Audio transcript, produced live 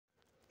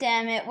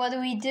Damn it, what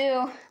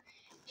do?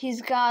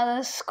 He's got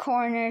us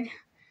cornered.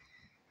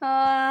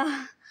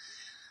 We're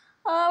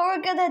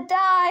gonna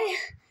die.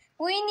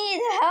 We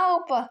need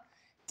help.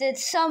 Did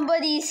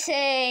somebody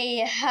say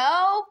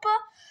help?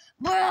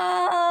 Who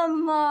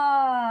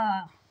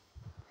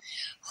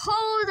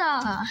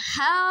the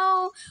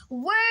hell?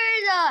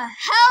 Where the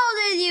hell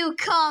did you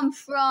come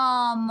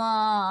from?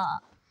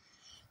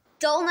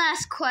 Don't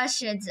ask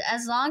questions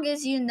as long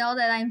as you know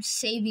that I'm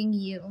saving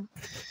you.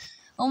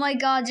 Oh my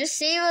god, just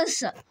save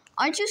us.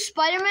 Aren't you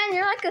Spider-Man?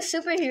 You're like a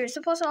superhero. You're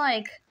supposed to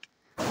like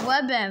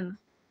web him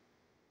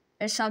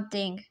or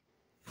something.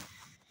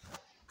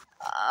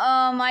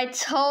 I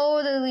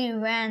totally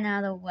ran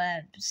out of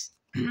webs.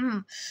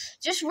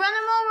 Just run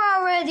him over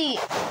already.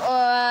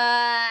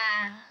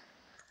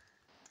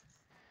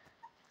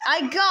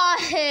 I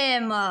got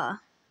him.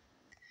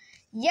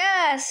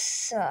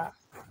 Yes.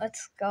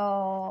 Let's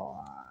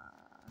go.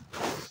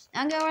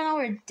 I'm gonna run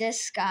over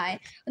this guy.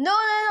 No,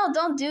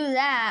 don't do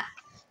that.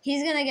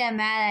 He's gonna get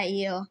mad at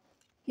you.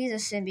 He's a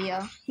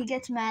symbiote. He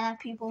gets mad at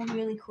people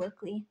really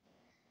quickly.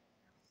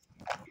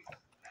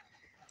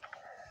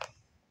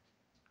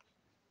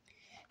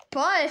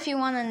 But if you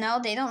want to know,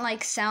 they don't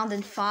like sound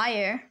and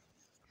fire.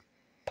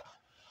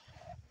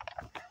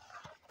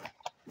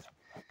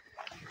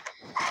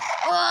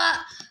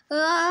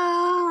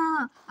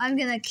 I'm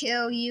gonna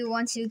kill you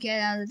once you get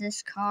out of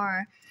this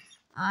car.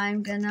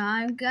 I'm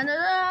gonna.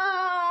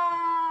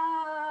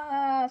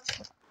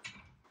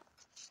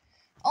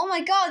 Oh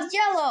my god,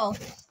 yellow!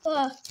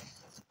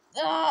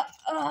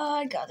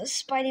 I got a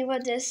Spidey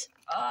with this.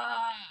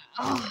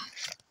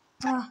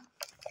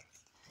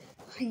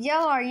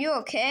 Yellow, are you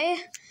okay?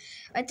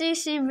 I think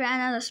she ran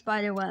out of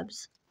spider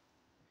webs.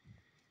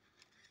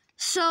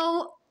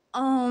 So,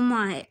 oh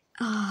my.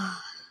 I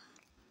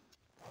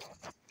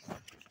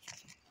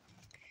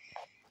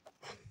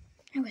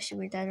wish you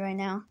were dead right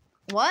now.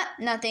 What?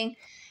 Nothing.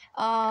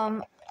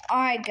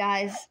 Alright,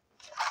 guys.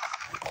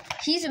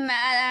 He's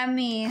mad at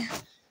me.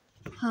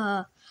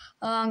 I'm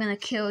gonna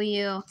kill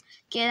you.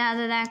 Get out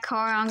of that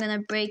car. I'm gonna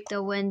break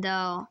the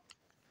window.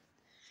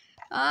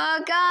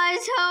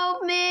 Guys,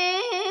 help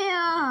me.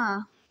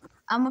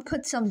 I'm gonna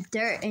put some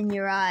dirt in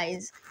your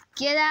eyes.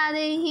 Get out of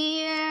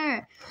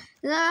here.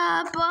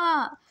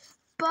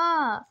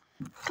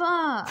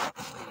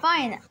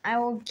 Fine, I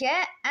will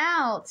get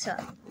out.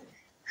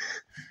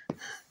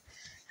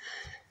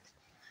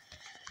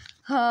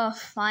 Oh,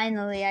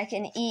 finally, I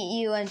can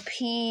eat you and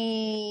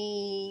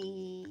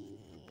pee.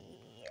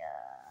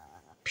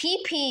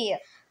 Pee.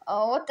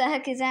 Oh, what the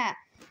heck is that?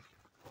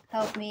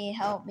 Help me.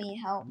 How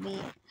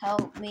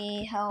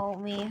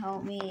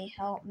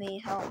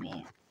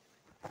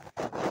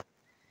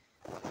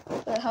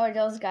are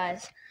those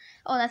guys?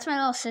 Oh, that's my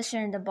little sister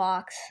in the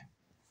box.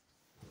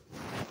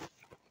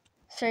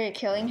 So you're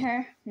killing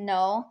her?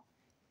 No.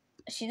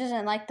 She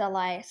doesn't like the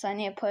light, so I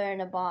need to put her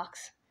in a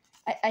box.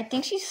 I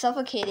think she's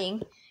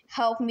suffocating.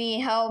 Help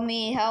me.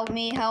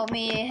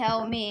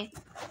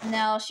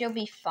 No, she'll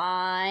be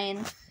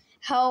fine.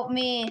 Help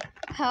me.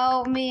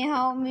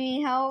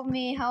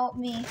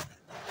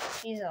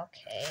 She's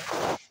okay.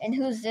 And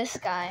who's this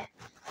guy?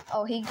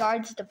 Oh, he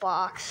guards the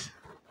box.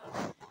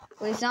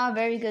 Well, he's not a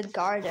very good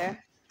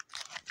guarder.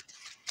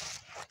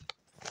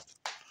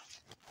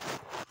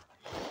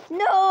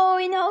 No,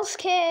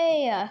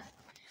 Inosuke!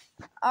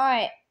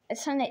 Alright,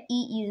 it's time to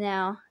eat you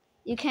now.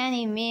 You can't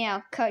eat me,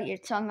 I'll cut your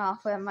tongue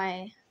off with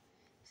my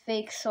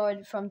fake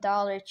sword from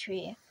Dollar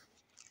Tree.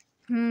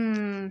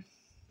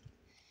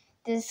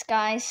 This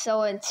guy's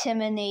so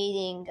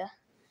intimidating.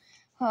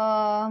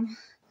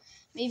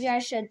 Maybe I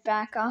should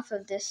back off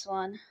of this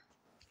one.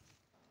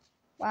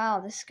 Wow,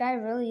 this guy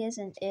really is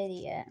an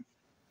idiot.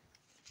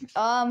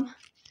 I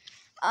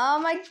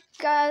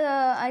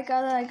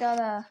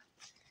gotta.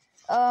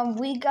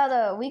 We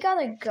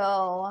gotta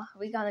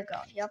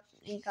go. Yep,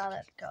 we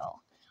gotta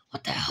go.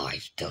 What the hell are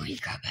you doing,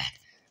 Cuphead?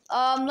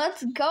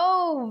 Let's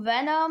go,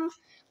 Venom.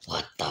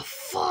 What the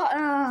fuck?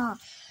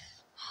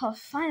 Oh,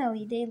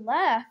 finally, they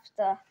left.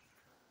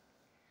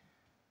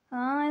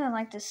 I don't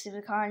like this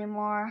stupid car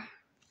anymore.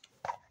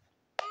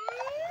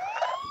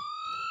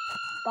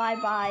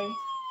 Bye.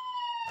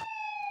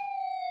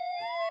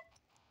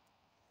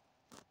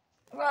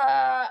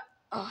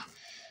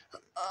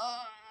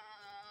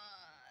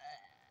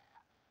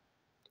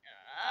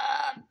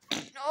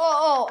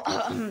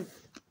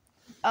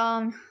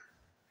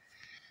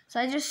 So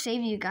I just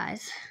saved you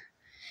guys.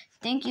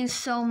 Thank you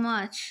so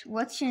much.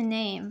 What's your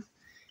name?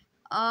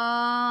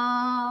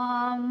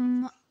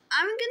 I'm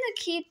gonna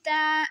keep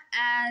that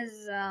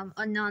as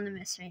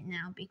anonymous right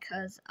now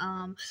because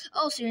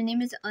oh, so your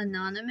name is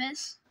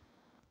Anonymous?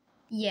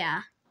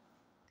 Yeah.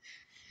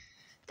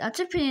 That's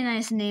a pretty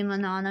nice name,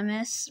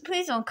 Anonymous.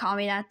 Please don't call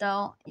me that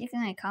though. You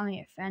can like call me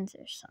your friends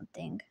or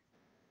something.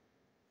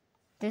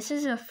 This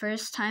is the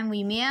first time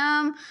we meet.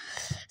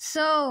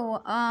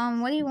 So,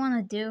 what do you want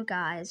to do,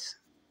 guys?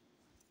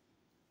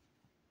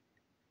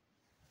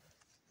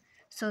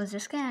 So is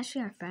this guy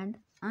actually our friend?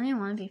 I don't even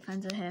want to be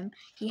friends with him.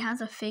 He has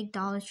a fake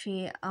Dollar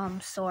Tree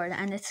sword,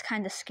 and it's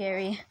kind of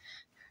scary.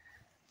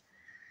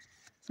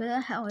 Who the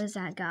hell is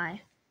that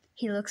guy?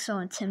 He looks so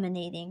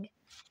intimidating.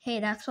 Hey,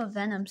 that's what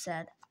Venom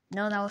said.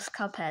 No, that was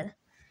Cuphead.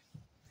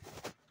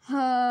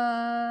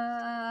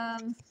 Are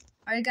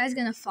you guys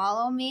gonna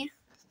follow me?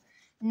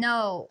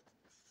 No.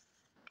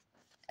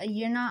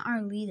 You're not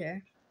our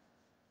leader.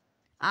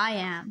 I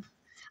am.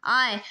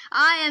 I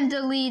am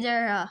the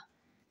leader.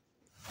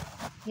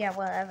 Yeah,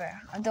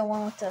 whatever. I'm the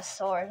one with the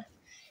sword.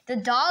 The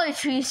Dollar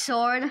Tree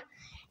sword.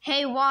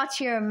 Hey, watch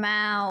your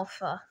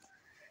mouth.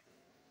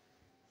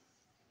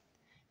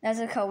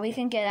 Nezuko, we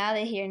can get out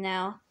of here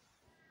now.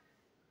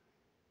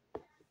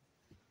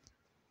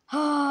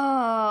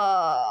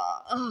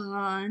 Now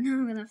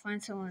I'm gonna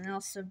find someone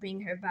else to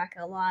bring her back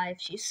alive.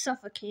 She's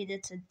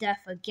suffocated to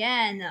death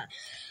again.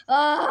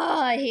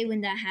 I hate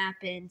when that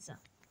happens.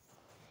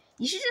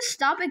 You should just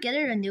stop and get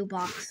her a new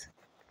box.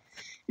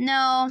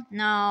 No.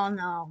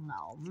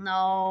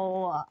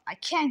 I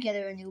can't get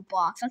her a new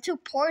box. I'm too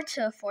poor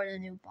to afford a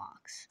new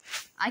box.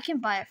 I can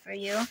buy it for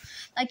you.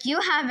 Like, you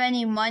have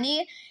any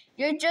money?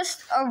 You're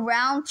just a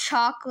round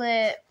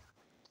chocolate.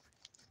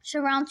 Just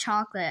a round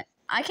chocolate.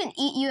 I can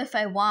eat you if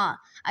I want.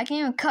 I can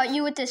even cut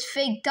you with this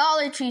fake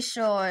Dollar Tree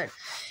sword.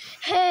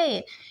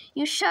 Hey,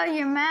 you shut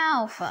your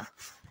mouth.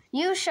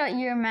 You shut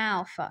your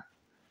mouth.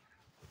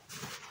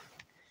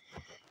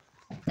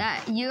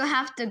 That you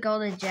have to go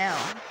to jail.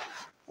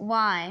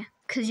 Why?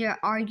 Because you're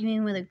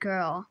arguing with a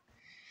girl.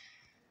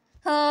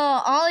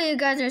 Oh, all you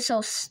guys are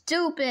so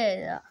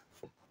stupid.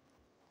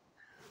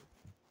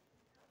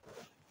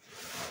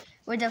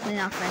 We're definitely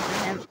not friends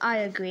with him. I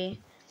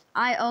agree.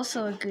 I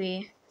also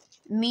agree.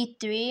 Me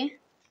 3.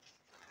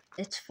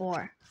 It's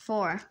 4.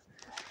 4.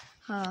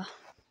 To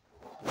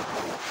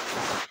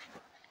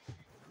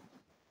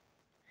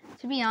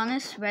be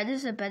honest, Red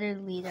is a better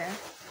leader.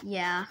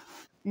 Yeah.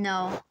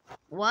 No.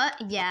 What?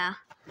 Yeah.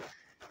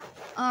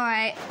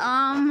 Alright,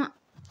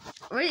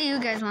 where do you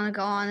guys want to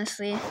go,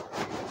 honestly?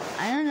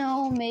 I don't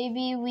know,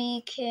 maybe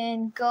we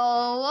can go...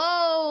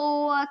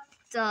 Oh, what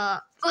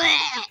the...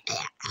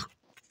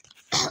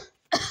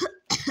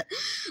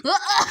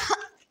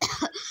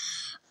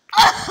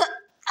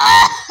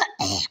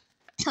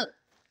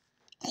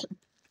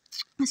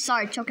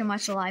 Sorry, choking my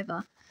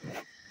saliva.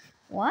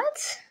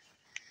 What?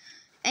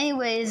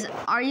 Anyways,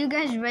 are you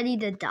guys ready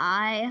to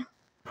die?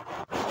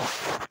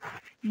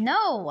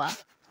 No.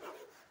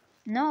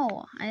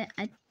 No, I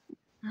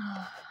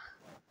yeah,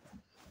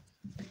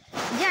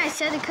 I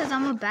said it because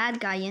I'm a bad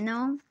guy, you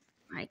know?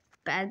 Like,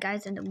 bad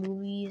guys in the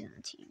movies and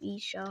the TV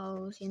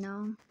shows, you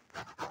know?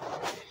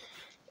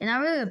 You're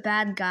not really a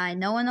bad guy.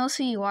 No one knows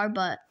who you are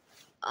but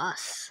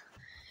us.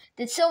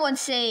 Did someone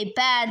say,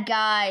 bad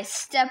guys,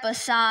 step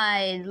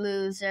aside,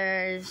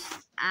 losers?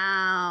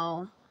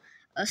 Ow.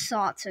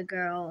 Assault to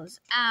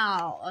girls.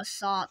 Ow.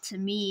 Assault to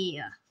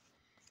me.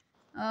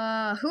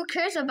 Who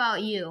cares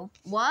about you?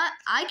 What?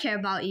 I care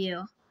about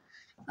you.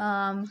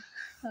 Are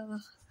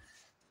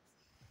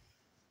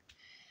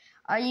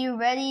you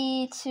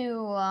ready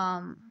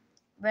to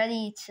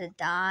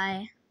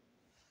die?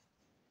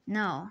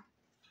 No.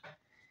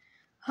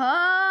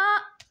 Huh?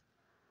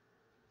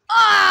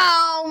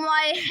 Oh,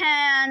 my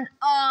hand.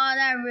 Oh,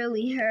 that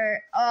really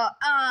hurt.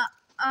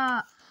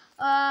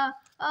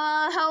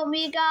 Help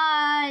me,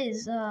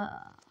 guys.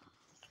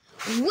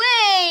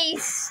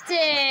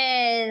 Wasted.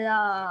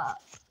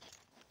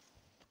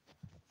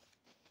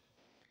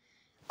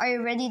 Are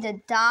you ready to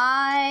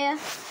die?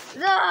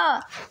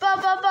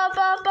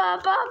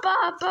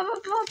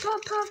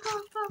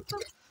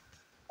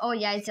 Oh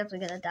yeah, he's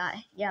definitely gonna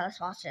die. Yeah,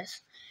 let's watch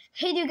this.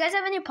 Hey, do you guys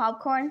have any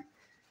popcorn?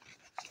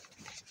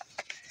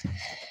 I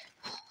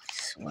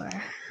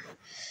swear.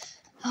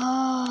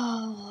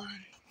 Oh,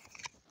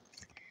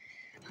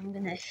 I'm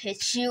gonna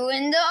hit you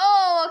in the...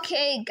 Oh,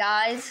 okay,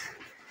 guys.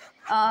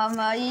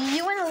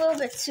 You went a little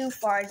bit too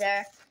far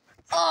there.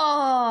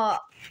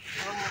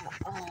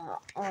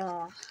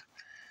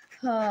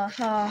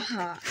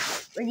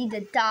 Ready to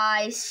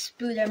die,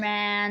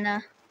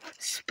 Spooderman.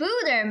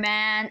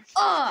 Spooderman?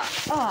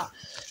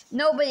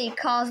 Nobody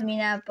calls me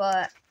that,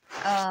 but,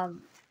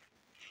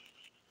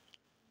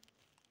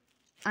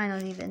 I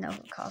don't even know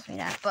who calls me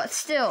that, but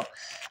still.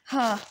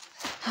 Die,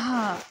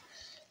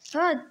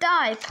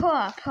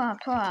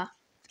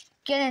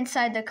 Get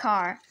inside the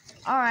car.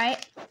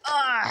 Alright.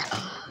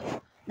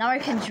 Now I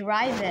can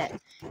drive it.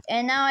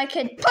 And now I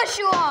can push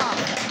you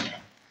off!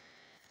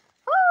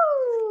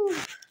 Woo!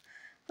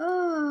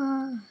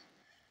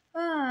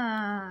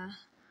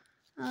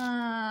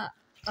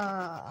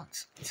 I'm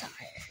so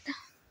tired.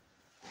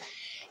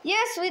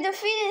 Yes, we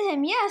defeated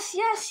him. Yes.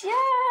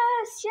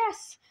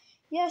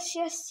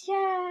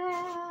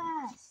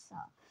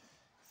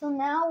 So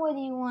now what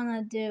do you want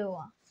to do?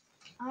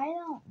 I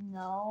don't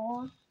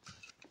know.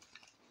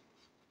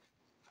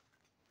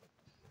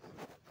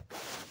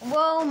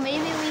 Well,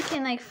 maybe we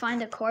can like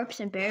find a corpse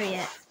and bury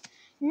it.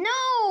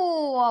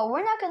 No,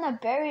 we're not gonna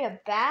bury a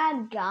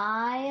bad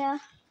guy.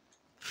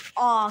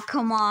 Oh,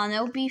 come on,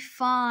 it'll be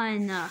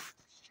fun.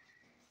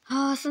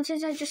 Oh,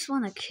 sometimes I just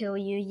want to kill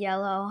you,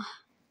 Yellow.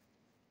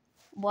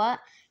 What?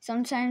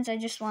 Sometimes I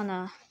just want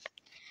to...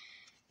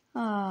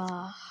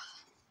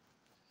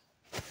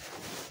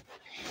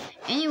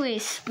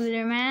 Anyway,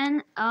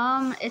 Spooderman,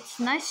 it's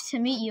nice to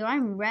meet you.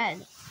 I'm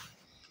Red.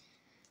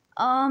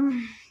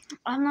 I'm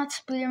not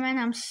Spooderman,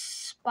 I'm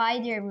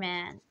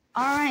Spider-Man.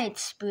 Alright,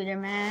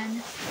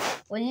 Spooderman.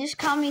 Will you just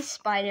call me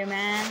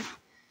Spider-Man?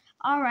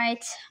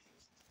 Alright.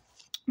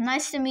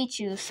 Nice to meet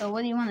you. So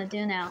what do you want to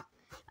do now?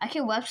 I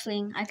can web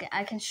sling.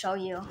 I can show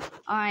you.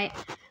 Alright.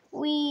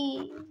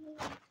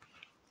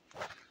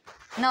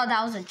 No,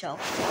 that was a joke.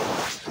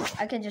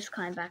 I can just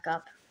climb back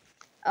up.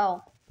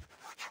 Oh.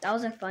 That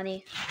wasn't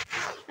funny.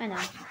 I know.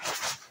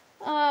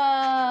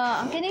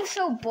 I'm getting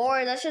so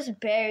bored. Let's just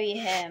bury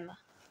him.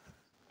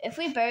 If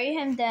we bury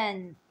him,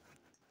 then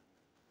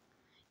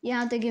you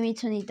have to give me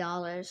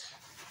 $20.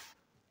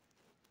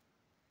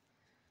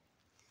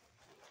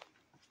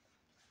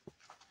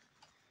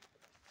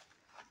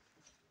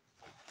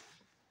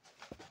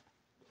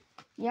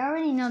 You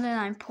already know that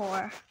I'm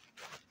poor.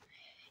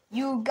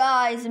 You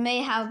guys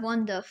may have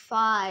won the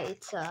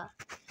fight,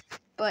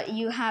 but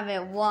you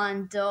haven't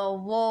won the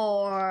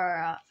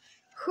war.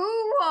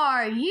 Who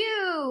are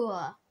you?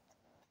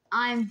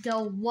 I'm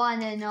the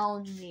one and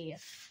only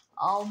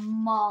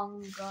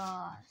Among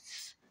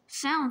Us.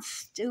 Sounds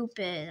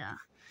stupid.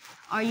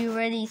 Are you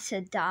ready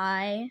to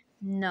die?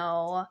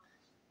 No.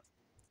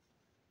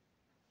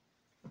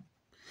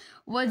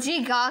 Was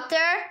he got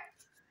there?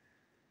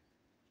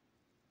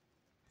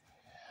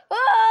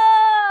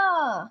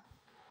 Oh!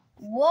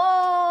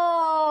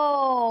 Whoa!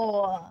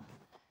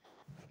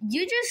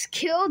 You just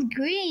killed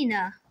Green.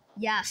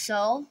 Yeah,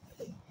 so?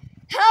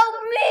 Help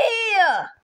me!